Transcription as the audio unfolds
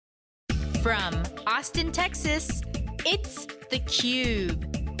From Austin, Texas, it's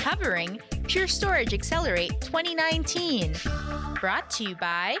theCUBE, covering Pure Storage Accelerate 2019. Brought to you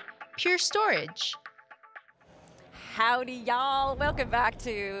by Pure Storage. Howdy y'all, welcome back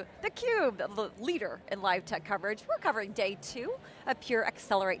to theCUBE, the leader in live tech coverage. We're covering day 2 of Pure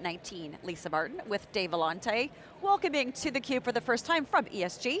Accelerate 19. Lisa Martin with Dave Vellante, welcoming to theCUBE for the first time from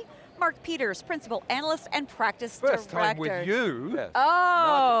ESG, Mark Peters, Principal Analyst and Practice Director. First time with you. Yes.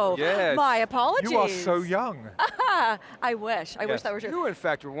 Oh, yes. My apologies. You are so young. I wish that were true. You, in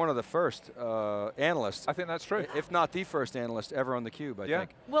fact, were one of the first analysts. I think that's true. If not the first analyst ever on theCUBE, I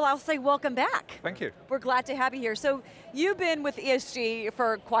think. Well, I'll say welcome back. Thank you. We're glad to have you here. So you've been with ESG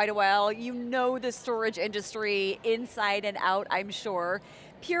for quite a while. You know the storage industry inside and out, I'm sure.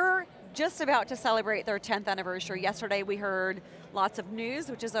 Pure just about to celebrate their 10th anniversary. Yesterday we heard lots of news,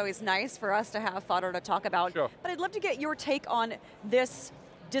 which is always nice for us to have fodder to talk about. Sure. But I'd love to get your take on this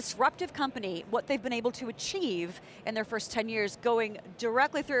disruptive company, what they've been able to achieve in their first 10 years, going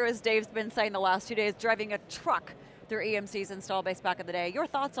directly through, as Dave's been saying the last 2 days, driving a truck through EMC's install base back in the day. Your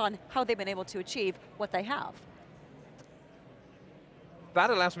thoughts on how they've been able to achieve what they have? That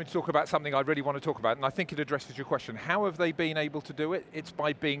allows me to talk about something I really want to talk about, and I think it addresses your question. How have they been able to do it? It's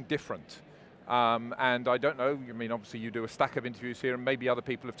by being different. And I don't know, I mean, obviously you do a stack of interviews here, and maybe other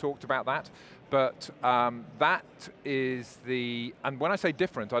people have talked about that, but that is the, and when I say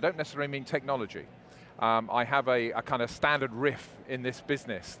different, I don't necessarily mean technology. I have a kind of standard riff in this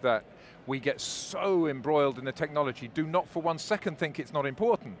business that we get so embroiled in the technology, do not for 1 second think it's not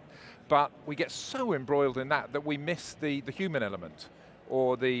important, but we get so embroiled in that we miss the human element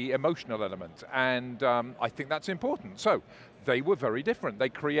or the emotional element, and I think that's important. So, they were very different. They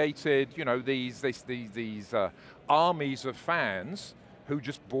created, you know, these armies of fans who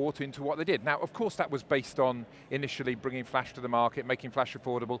just bought into what they did. Now, of course, that was based on initially bringing flash to the market, making flash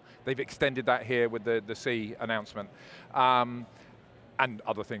affordable. They've extended that here with the C announcement. And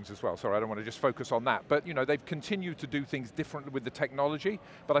other things as well. Sorry, I don't want to just focus on that. But you know, they've continued to do things differently with the technology,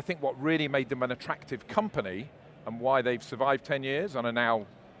 but I think what really made them an attractive company and why they've survived 10 years and are now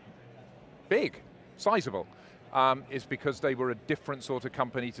big, sizable, is because they were a different sort of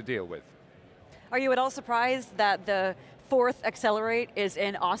company to deal with. Are you at all surprised that the 4th Accelerate is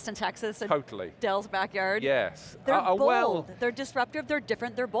in Austin, Texas? Totally. Dell's backyard? Yes. They're bold, well, they're disruptive, they're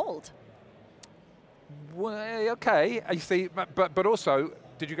different, they're bold. Well, okay, you see, but also,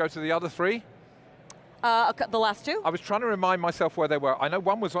 did you go to the other 3? The last 2? I was trying to remind myself where they were. I know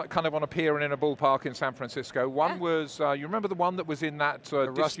one was like kind of on a pier and in a ballpark in San Francisco. One was, you remember the one that was in that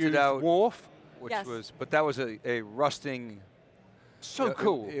disused wharf? Which was, but that was a rusting. So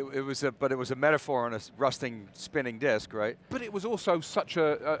cool. It was a metaphor on a rusting spinning disc, right? But it was also such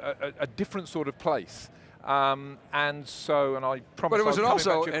a different sort of place. And so, and I promise. But it was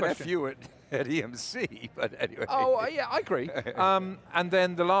also an FU at EMC, but anyway. Oh, yeah, I agree. And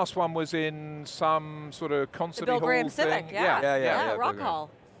then the last one was in some sort of concert hall Graham thing. Civic, yeah, Rock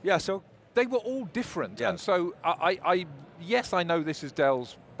Hall. Yeah, so. They were all different. And so, yes, I know this is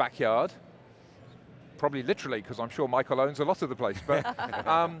Dell's backyard. Probably literally, because I'm sure Michael owns a lot of the place, but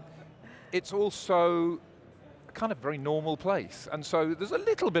it's also a kind of very normal place. And so there's a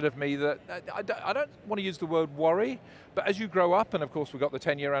little bit of me that, I don't want to use the word worry, but as you grow up, and of course we've got the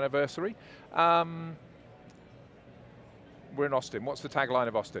 10-year anniversary, we're in Austin. What's the tagline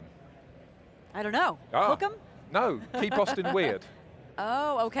of Austin? I don't know. Hook 'em? No, keep Austin weird.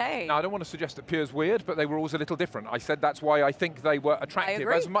 Oh, okay. Now, I don't want to suggest that Pure's weird, but they were always a little different. I said that's why I think they were attractive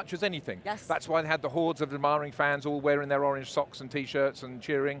as much as anything. Yes. That's why they had the hordes of admiring fans all wearing their orange socks and t-shirts and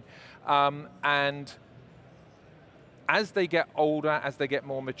cheering. And as they get older, as they get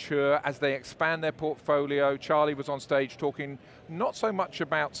more mature, as they expand their portfolio, Charlie was on stage talking not so much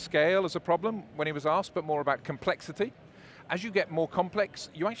about scale as a problem when he was asked, but more about complexity. As you get more complex,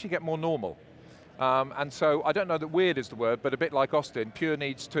 you actually get more normal. And so I don't know that weird is the word, but a bit like Austin, Pure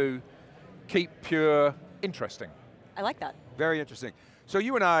needs to keep Pure interesting. I like that. Very interesting. So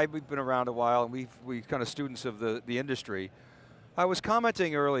you and I, we've been around a while, and we're kind of students of the industry. I was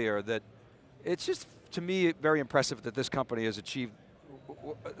commenting earlier that it's just, to me, very impressive that this company has achieved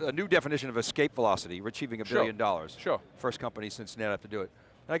a new definition of escape velocity. We're achieving $1 billion. Sure. First company since NetApp to do it.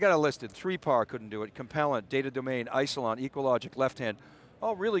 And I got it listed. 3PAR couldn't do it. Compellent, Data Domain, Isilon, Equalogic, Left Hand.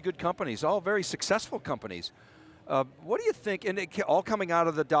 All really good companies, all very successful companies. What do you think, and it, all coming out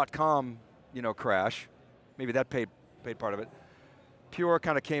of the .com, crash, maybe that paid part of it. Pure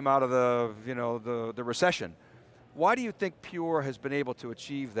kind of came out of the recession. Why do you think Pure has been able to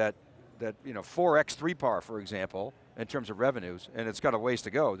achieve that 4x 3PAR, for example, in terms of revenues, and it's got a ways to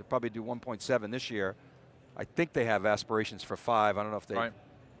go. They'll probably do 1.7 this year. I think they have aspirations for 5. I don't know if they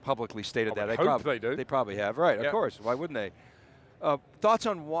publicly stated that. I hope they do. They probably have, right, Yep. of course, why wouldn't they? Thoughts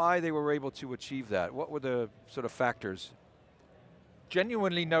on why they were able to achieve that? What were the sort of factors?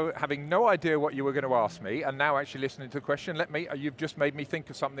 Genuinely having no idea what you were going to ask me, and now actually listening to the question, you've just made me think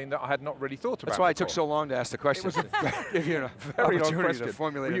of something that I had not really thought about. That's why before. it took so long to ask the question. It was a give you a very long opportunity question. to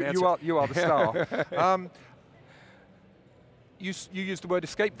formulate an answer. You are the star. You used the word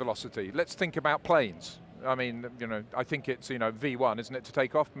escape velocity. Let's think about planes. I mean, I think it's V1, isn't it, to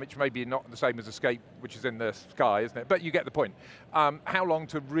take off, which may be not the same as escape, which is in the sky, isn't it? But you get the point. How long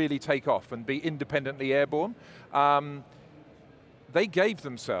to really take off and be independently airborne? They gave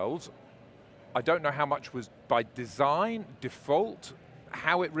themselves, I don't know how much was by design, default,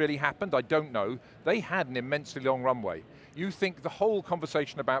 how it really happened, I don't know. They had an immensely long runway. You think the whole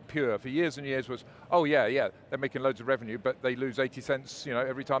conversation about Pure for years and years was, oh yeah, they're making loads of revenue, but they lose 80 cents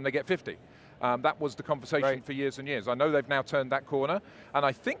every time they get 50. That was the conversation for years and years. I know they've now turned that corner, and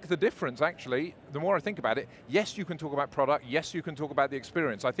I think the difference actually, the more I think about it, yes you can talk about product, yes you can talk about the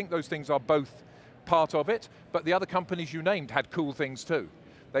experience. I think those things are both part of it, but the other companies you named had cool things too.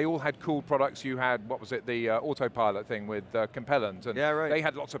 They all had cool products. You had, what was it, the autopilot thing with Compellant, and they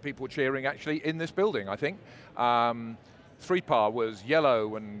had lots of people cheering actually in this building, I think. 3PAR was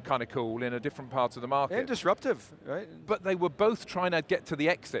yellow and kind of cool in a different part of the market. And disruptive, right? But they were both trying to get to the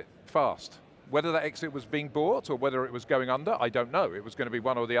exit fast. Whether that exit was being bought or whether it was going under, I don't know. It was going to be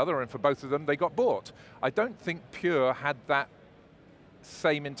one or the other, and for both of them, they got bought. I don't think Pure had that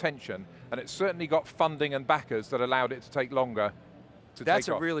same intention, and it certainly got funding and backers that allowed it to take longer to That's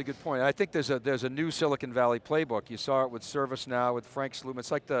take a off. really good point. I think there's a new Silicon Valley playbook. You saw it with ServiceNow, with Frank Slootman.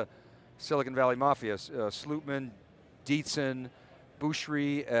 It's like the Silicon Valley Mafia. Slootman, Dietzen,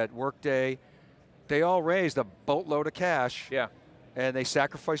 Boucherie at Workday. They all raised a boatload of cash. Yeah. And they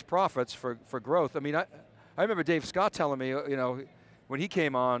sacrificed profits for growth. I mean, I remember Dave Scott telling me, when he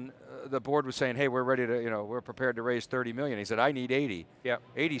came on, the board was saying, hey, we're ready to, we're prepared to raise 30 million. He said, I need 80. Yeah.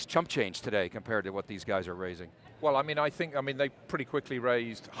 80's chump change today compared to what these guys are raising. Well, I think they pretty quickly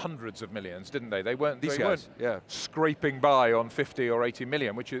raised hundreds of millions, didn't they? They weren't, these guys, scraping by on 50 or 80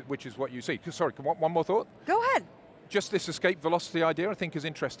 million, which is what you see. Sorry, one more thought? Go ahead. Just this escape velocity idea I think is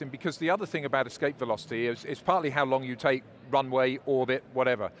interesting, because the other thing about escape velocity is partly how long you take, runway, orbit,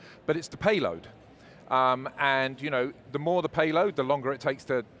 whatever, but it's the payload. And the more the payload, the longer it takes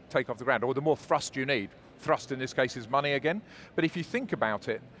to take off the ground, or the more thrust you need. Thrust in this case is money again. But if you think about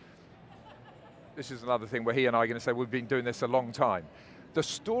it, this is another thing where he and I are going to say we've been doing this a long time. The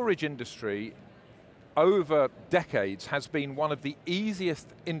storage industry over decades has been one of the easiest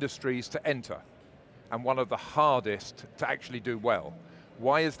industries to enter and one of the hardest to actually do well.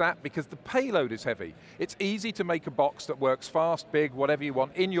 Why is that? Because the payload is heavy. It's easy to make a box that works fast, big, whatever you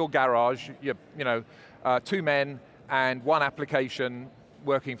want, in your garage, 2 men and 1 application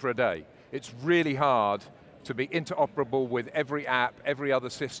working for a day. It's really hard to be interoperable with every app, every other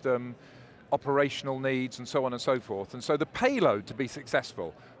system, operational needs, and so on and so forth. And so the payload to be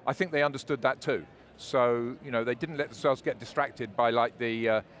successful, I think they understood that too. So, they didn't let themselves get distracted by like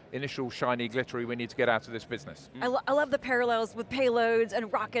the initial shiny, glittery, we need to get out of this business. I love the parallels with payloads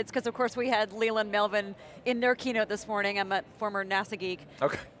and rockets, because of course we had Leland Melvin in their keynote this morning. I'm a former NASA geek.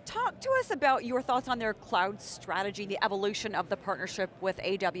 Okay. Talk to us about your thoughts on their cloud strategy, the evolution of the partnership with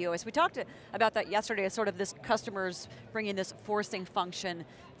AWS. We talked about that yesterday as sort of this customers bringing this forcing function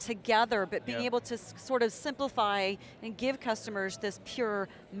together, but being able to sort of simplify and give customers this pure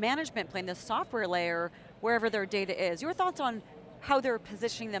management plane, this software layer, wherever their data is. Your thoughts on how they're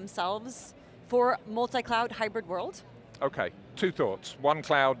positioning themselves for multi-cloud hybrid world? Okay, 2 thoughts. 1,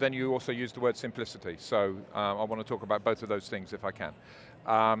 cloud, then you also used the word simplicity. So I want to talk about both of those things if I can.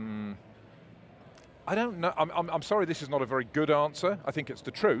 I don't know, I'm sorry this is not a very good answer. I think it's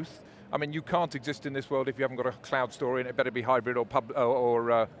the truth. I mean, you can't exist in this world if you haven't got a cloud story, and it better be hybrid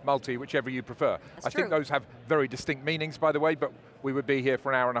or multi, whichever you prefer. That's I think those have very distinct meanings, by the way, but we would be here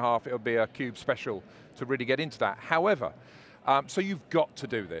for an hour and a half. It'll be a CUBE special to really get into that. However, so you've got to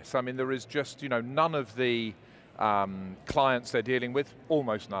do this. I mean, there is just, none of the clients they're dealing with,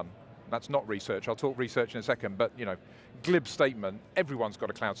 almost none. That's not research. I'll talk research in a second, but glib statement, everyone's got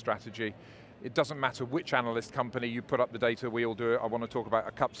a cloud strategy. It doesn't matter which analyst company you put up the data, we all do it. I want to talk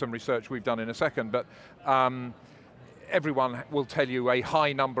about some research we've done in a second, but everyone will tell you a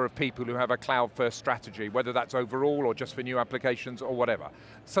high number of people who have a cloud-first strategy, whether that's overall or just for new applications or whatever.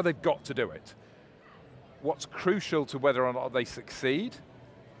 So they've got to do it. What's crucial to whether or not they succeed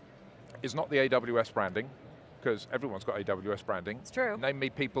is not the AWS branding, because everyone's got AWS branding. It's true. Name me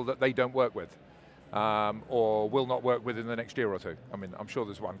people that they don't work with. Or will not work with in the next year or 2. I mean, I'm sure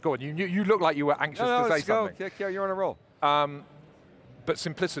there's one. Go on, you look like you were anxious to say something. Go. Yeah, you're on a roll. But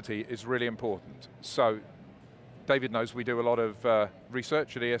simplicity is really important. So David knows we do a lot of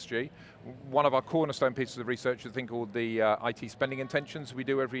research at ESG. One of our cornerstone pieces of research is a thing called the IT spending intentions we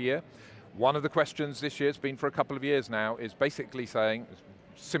do every year. One of the questions this year, it's been for a couple of years now, is basically saying,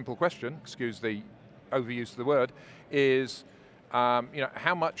 simple question, excuse the overuse of the word, is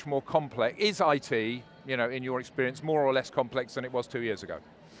how much more complex, is IT, in your experience, more or less complex than it was 2 years ago?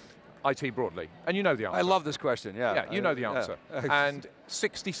 IT broadly, and you know the answer. I love this question, yeah. Yeah, you know the answer. Yeah. And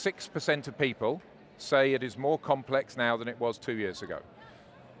 66% of people say it is more complex now than it was 2 years ago.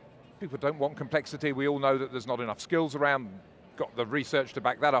 People don't want complexity. We all know that there's not enough skills around, got the research to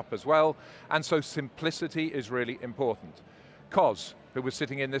back that up as well. And so simplicity is really important. Cos, who was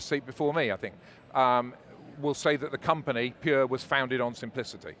sitting in this seat before me, I think, will say that the company, Pure, was founded on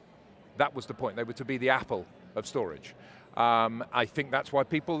simplicity. That was the point. They were to be the Apple of storage. I think that's why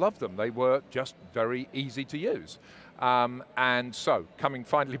people love them. They were just very easy to use. And so, coming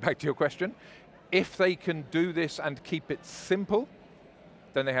finally back to your question, if they can do this and keep it simple,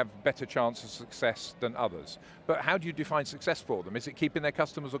 then they have better chance of success than others. But how do you define success for them? Is it keeping their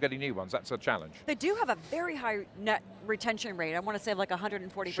customers or getting new ones? That's a challenge. They do have a very high net retention rate. I want to say like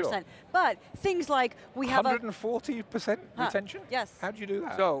 140%. Sure. But things like we have 140% retention? Yes. How do you do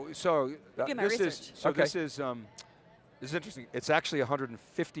that? This is interesting. It's actually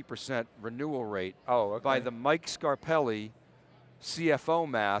 150% renewal rate by the Mike Scarpelli CFO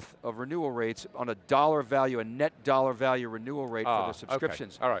math of renewal rates on a dollar value, a net dollar value renewal rate for the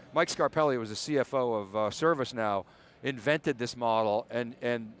subscriptions. Okay. All right. Mike Scarpelli was the CFO of ServiceNow, invented this model, and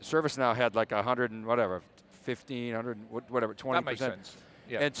ServiceNow had like 100 and whatever, 15, 100, whatever, 20%. That makes sense.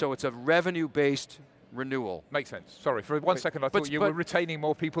 Yeah. And so it's a revenue-based renewal. Makes sense. Sorry, for one second I thought you were retaining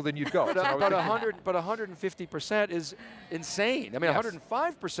more people than you'd got. But 150% is insane. I mean,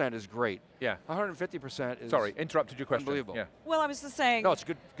 105% is great. Yeah. 150% is Sorry, interrupted your question. Unbelievable. Yeah. Well, I was just saying. No, it's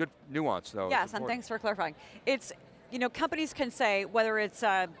good nuance though. Yes, and thanks for clarifying. It's, companies can say, whether it's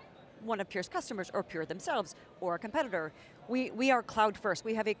one of Pure's customers or Pure themselves or a competitor, we are cloud first.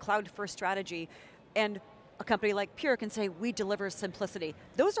 We have a cloud first strategy, and a company like Pure can say, we deliver simplicity.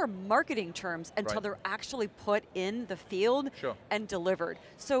 Those are marketing terms until they're actually put in the field and delivered.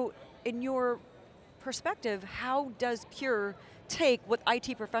 So in your perspective, how does Pure take what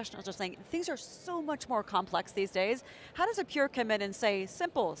IT professionals are saying? Things are so much more complex these days. How does a Pure come in and say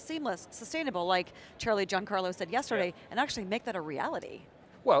simple, seamless, sustainable, like Charlie Giancarlo said yesterday, and actually make that a reality?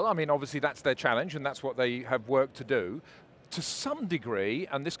 Well, I mean, obviously that's their challenge and that's what they have work to do. To some degree,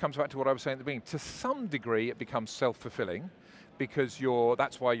 and this comes back to what I was saying at the beginning, to some degree it becomes self-fulfilling because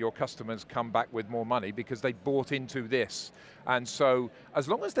that's why your customers come back with more money because they bought into this. And so as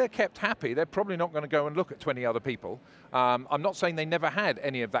long as they're kept happy, they're probably not going to go and look at 20 other people. I'm not saying they never had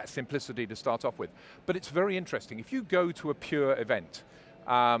any of that simplicity to start off with, but it's very interesting. If you go to a Pure event,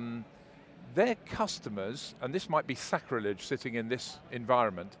 their customers, and this might be sacrilege sitting in this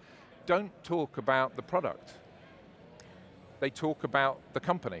environment, don't talk about the product. They talk about the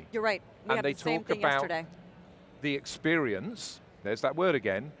company. You're right. We had the same thing yesterday. The experience, there's that word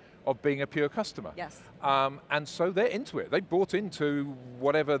again, of being a Pure customer. Yes. And so they're into it. They bought into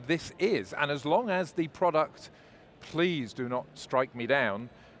whatever this is. And as long as the product, please do not strike me down,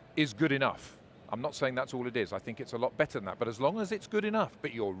 is good enough. I'm not saying that's all it is. I think it's a lot better than that. But as long as it's good enough,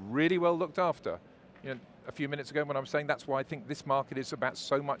 but you're really well looked after. A few minutes ago when I was saying that's why I think this market is about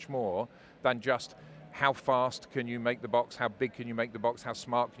so much more than just how fast can you make the box, how big can you make the box, how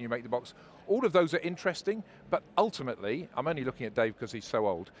smart can you make the box. All of those are interesting, but ultimately, I'm only looking at Dave because he's so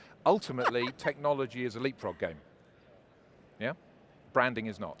old, ultimately technology is a leapfrog game. Yeah? Branding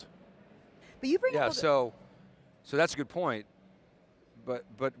is not. But you bring up so that's a good point, but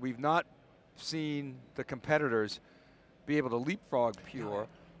we've not seen the competitors be able to leapfrog Pure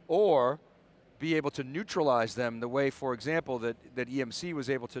or be able to neutralize them the way, for example, that EMC was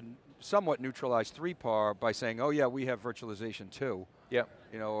able to somewhat neutralize 3PAR by saying, oh yeah, we have virtualization too. Yeah.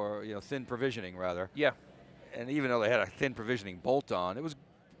 Or thin provisioning rather. Yeah. And even though they had a thin provisioning bolt-on, it was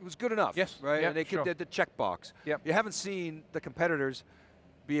good enough. Yes. Right. Yeah, and they did the checkbox. Yeah. You haven't seen the competitors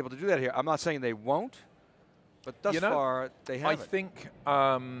be able to do that here. I'm not saying they won't, but thus far they haven't. I think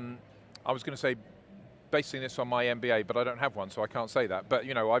I was going to say, basing this on my MBA, but I don't have one, so I can't say that. But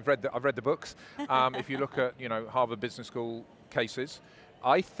I've read the books. If you look at Harvard Business School cases,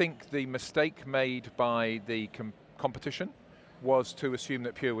 I think the mistake made by the competition was to assume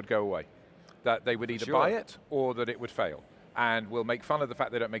that Pure would go away, that they would either buy it or that it would fail. and we'll make fun of the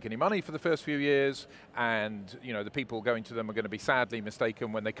fact they don't make any money for the first few years, and the people going to them are going to be sadly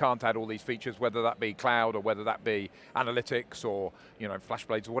mistaken when they can't add all these features, whether that be cloud or whether that be analytics or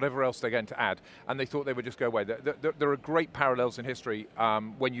FlashBlades or whatever else they're going to add, and they thought they would just go away. There are great parallels in history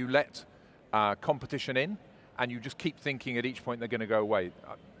when you let competition in, and you just keep thinking at each point they're going to go away.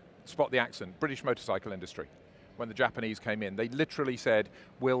 Spot the accent, British motorcycle industry. When the Japanese came in, they literally said,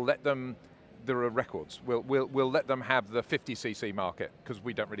 we'll let them, there are records, we'll let them have the 50cc market, because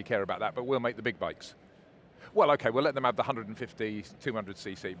we don't really care about that, but we'll make the big bikes. Well, okay, we'll let them have the 150,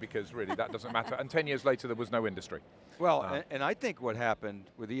 200cc, because really that doesn't matter. And 10 years later, there was no industry. Well, and I think what happened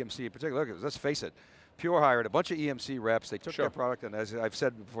with EMC in particular, let's face it, Pure hired a bunch of EMC reps, they took their product, and as I've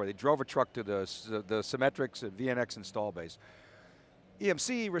said before, they drove a truck to the Symmetrics and VNX install base.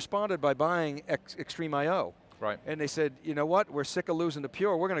 EMC responded by buying Extreme IO. Right. And they said, you know what, we're sick of losing to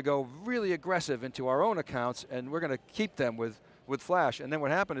Pure, we're going to go really aggressive into our own accounts, and we're going to keep them with Flash. And then what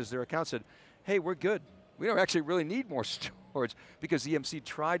happened is their account said, hey, we're good. We don't actually really need more storage, because EMC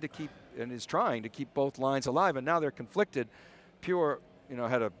tried to keep, and is trying to keep both lines alive, and now they're conflicted. Pure,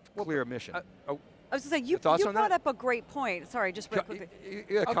 had a clear mission. I was going to say, you brought up a great point. Sorry, just real quickly.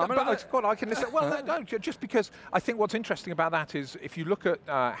 Comment on it? I can listen. Well, no, just because I think what's interesting about that is if you look at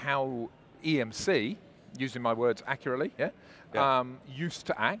how EMC, using my words accurately, used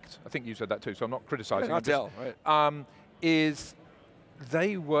to act, I think you said that too, so I'm not criticizing. Is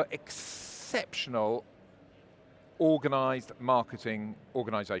they were exceptional organized marketing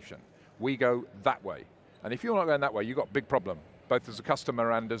organization. We go that way. And if you're not going that way, you've got a big problem, both as a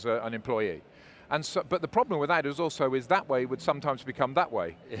customer and as an employee. And so, but the problem with that is that way would sometimes become that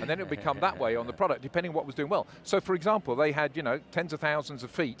way, and then it would become that way on the product, depending on what was doing well. So for example, they had tens of thousands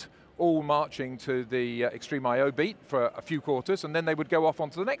of feet all marching to the Extreme IO beat for a few quarters, and then they would go off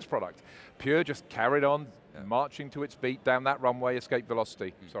onto the next product. Pure just carried on marching to its beat down that runway, escape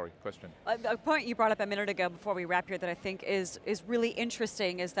velocity. Sorry, question. A point you brought up a minute ago before we wrap here that I think is really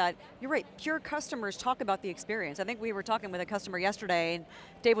interesting is that, you're right, Pure customers talk about the experience. I think we were talking with a customer yesterday, and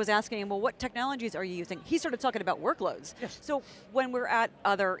Dave was asking him, well, what technologies are you using? He started talking about workloads. Yes. So when we're at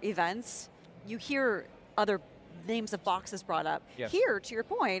other events, you hear other names of boxes brought up. Yes. Here, to your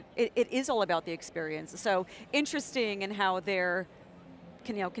point, it is all about the experience. So interesting in how they're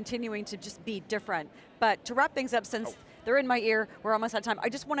continuing to just be different. But to wrap things up, since they're in my ear, we're almost out of time, I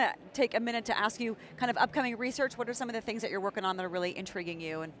just want to take a minute to ask you kind of upcoming research. What are some of the things that you're working on that are really intriguing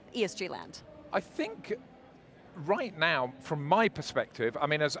you in ESG land? I think right now, from my perspective, I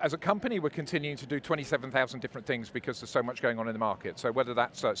mean, as a company, we're continuing to do 27,000 different things because there's so much going on in the market. So whether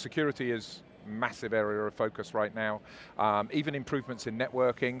that's security is a massive area of focus right now, even improvements in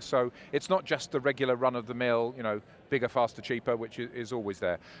networking. So it's not just the regular run-of-the-mill, bigger, faster, cheaper, which is always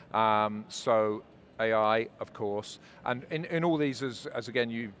there. So AI, of course, and in all these, as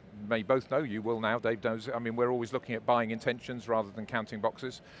again, you may both know, you will now, Dave knows, I mean, we're always looking at buying intentions rather than counting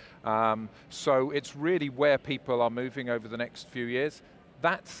boxes. So it's really where people are moving over the next few years.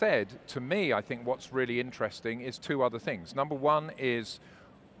 That said, to me, I think what's really interesting is two other things. Number one is,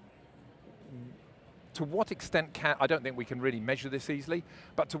 to what extent I don't think we can really measure this easily,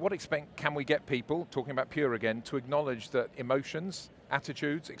 but to what extent can we get people, talking about Pure again, to acknowledge that emotions,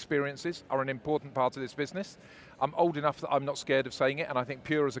 attitudes, experiences are an important part of this business. I'm old enough that I'm not scared of saying it, and I think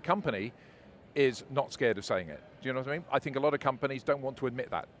Pure as a company is not scared of saying it. Do you know what I mean? I think a lot of companies don't want to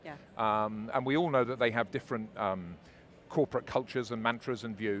admit that. Yeah. And we all know that they have different corporate cultures and mantras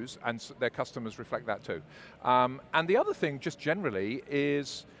and views, and their customers reflect that too. And the other thing, just generally,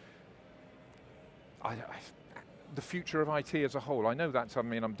 is the future of IT as a whole. I know that's, I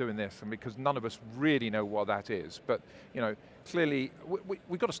mean, I'm doing this, and because none of us really know what that is, but clearly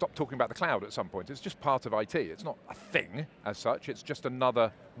we've got to stop talking about the cloud at some point. It's just part of IT. It's not a thing as such, it's just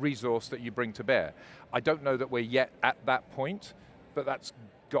another resource that you bring to bear. I don't know that we're yet at that point, but that's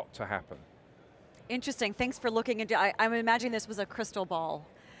got to happen. Interesting, thanks for looking into, I'm imagining this was a crystal ball.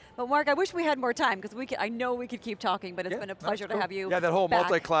 But Mark, I wish we had more time, because I know we could keep talking, but it's been a pleasure to have you that whole back.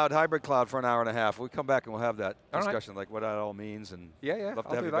 multi-cloud, hybrid cloud for an hour and a half. We'll come back and we'll have that discussion, like what that all means, and love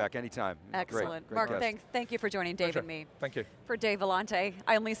to have you back anytime. Excellent. Great Mark, thank you for joining Dave and me. Thank you. For Dave Vellante,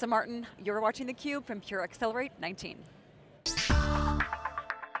 I'm Lisa Martin. You're watching theCUBE from Pure Accelerate 19.